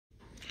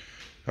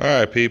All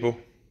right, people.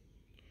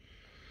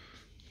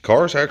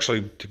 Car's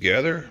actually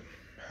together.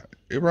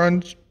 It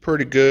runs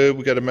pretty good.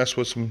 We got to mess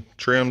with some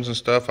trims and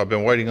stuff. I've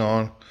been waiting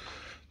on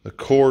the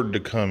cord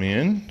to come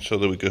in so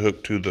that we could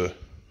hook to the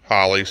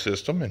Holly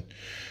system and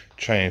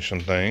change some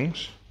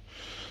things.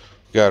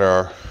 Got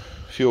our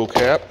fuel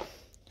cap.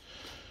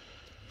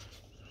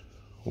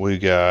 We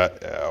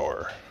got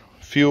our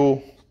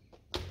fuel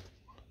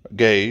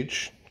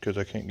gauge, because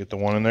I can't get the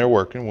one in there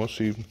working. We'll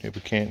see if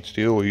we can't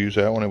still. We'll use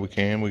that one. If we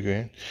can, we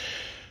can.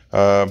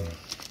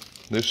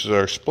 This is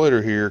our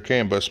splitter here,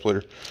 CAN bus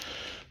splitter,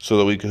 so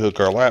that we can hook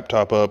our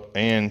laptop up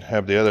and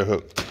have the other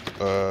hook,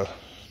 the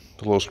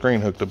little screen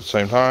hooked up at the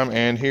same time.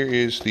 And here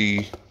is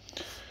the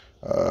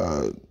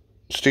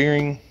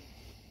steering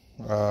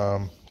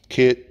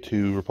kit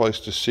to replace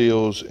the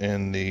seals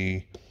in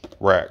the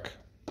rack.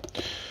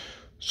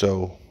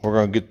 So we're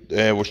gonna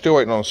get, we're still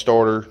waiting on a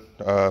starter,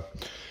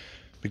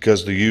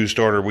 because the used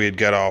starter we had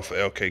got off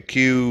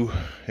LKQ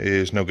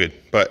is no good.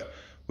 But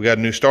we got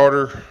a new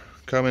starter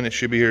coming. It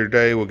should be here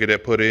today. We'll get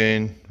that put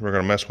in. We're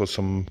gonna mess with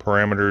some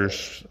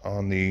parameters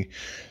on the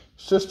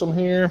system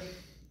here.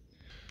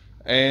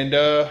 And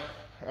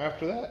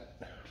after that,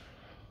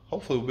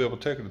 hopefully we'll be able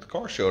to take it to the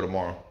car show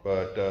tomorrow.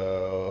 But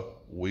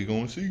we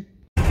gonna see.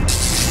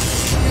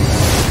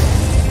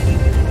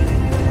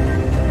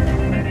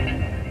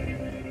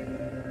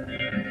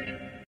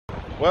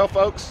 Well,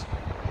 folks,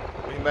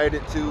 we made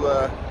it to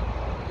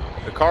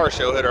the car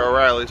show at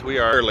O'Reilly's. We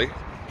are early,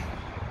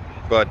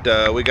 but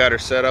we got her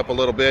set up a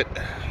little bit.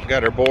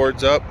 Got her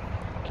boards up.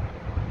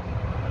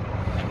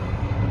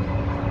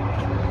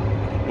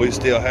 We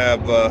still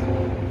have,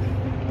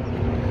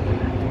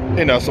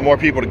 you know, some more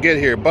people to get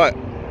here, but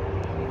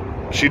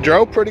she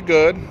drove pretty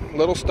good. A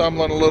little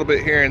stumbling a little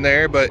bit here and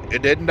there, but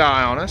it didn't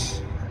die on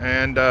us.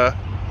 And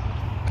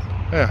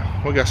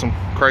yeah, we got some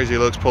crazy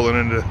looks pulling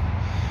into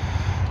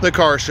the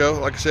car show.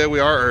 Like I said, we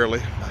are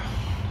early.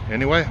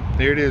 Anyway,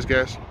 here it is,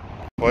 guys.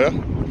 Well,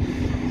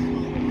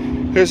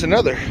 here's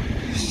another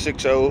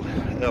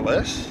 6.0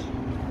 LS.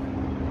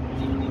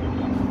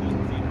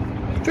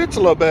 Fits a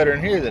little better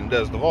in here than it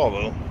does the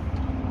Volvo.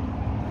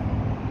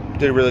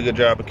 Did a really good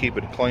job of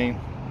keeping it clean.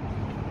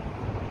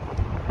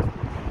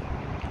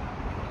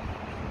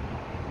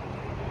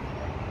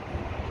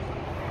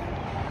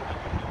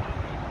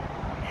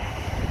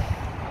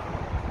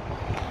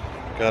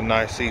 Got a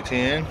nice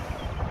C10.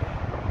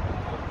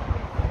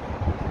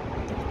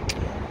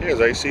 It has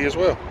AC as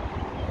well.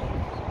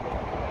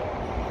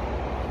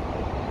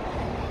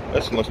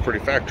 This one looks pretty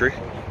factory,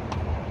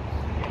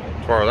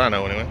 as far as I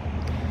know anyway.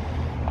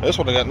 This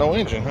one got no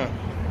engine, huh?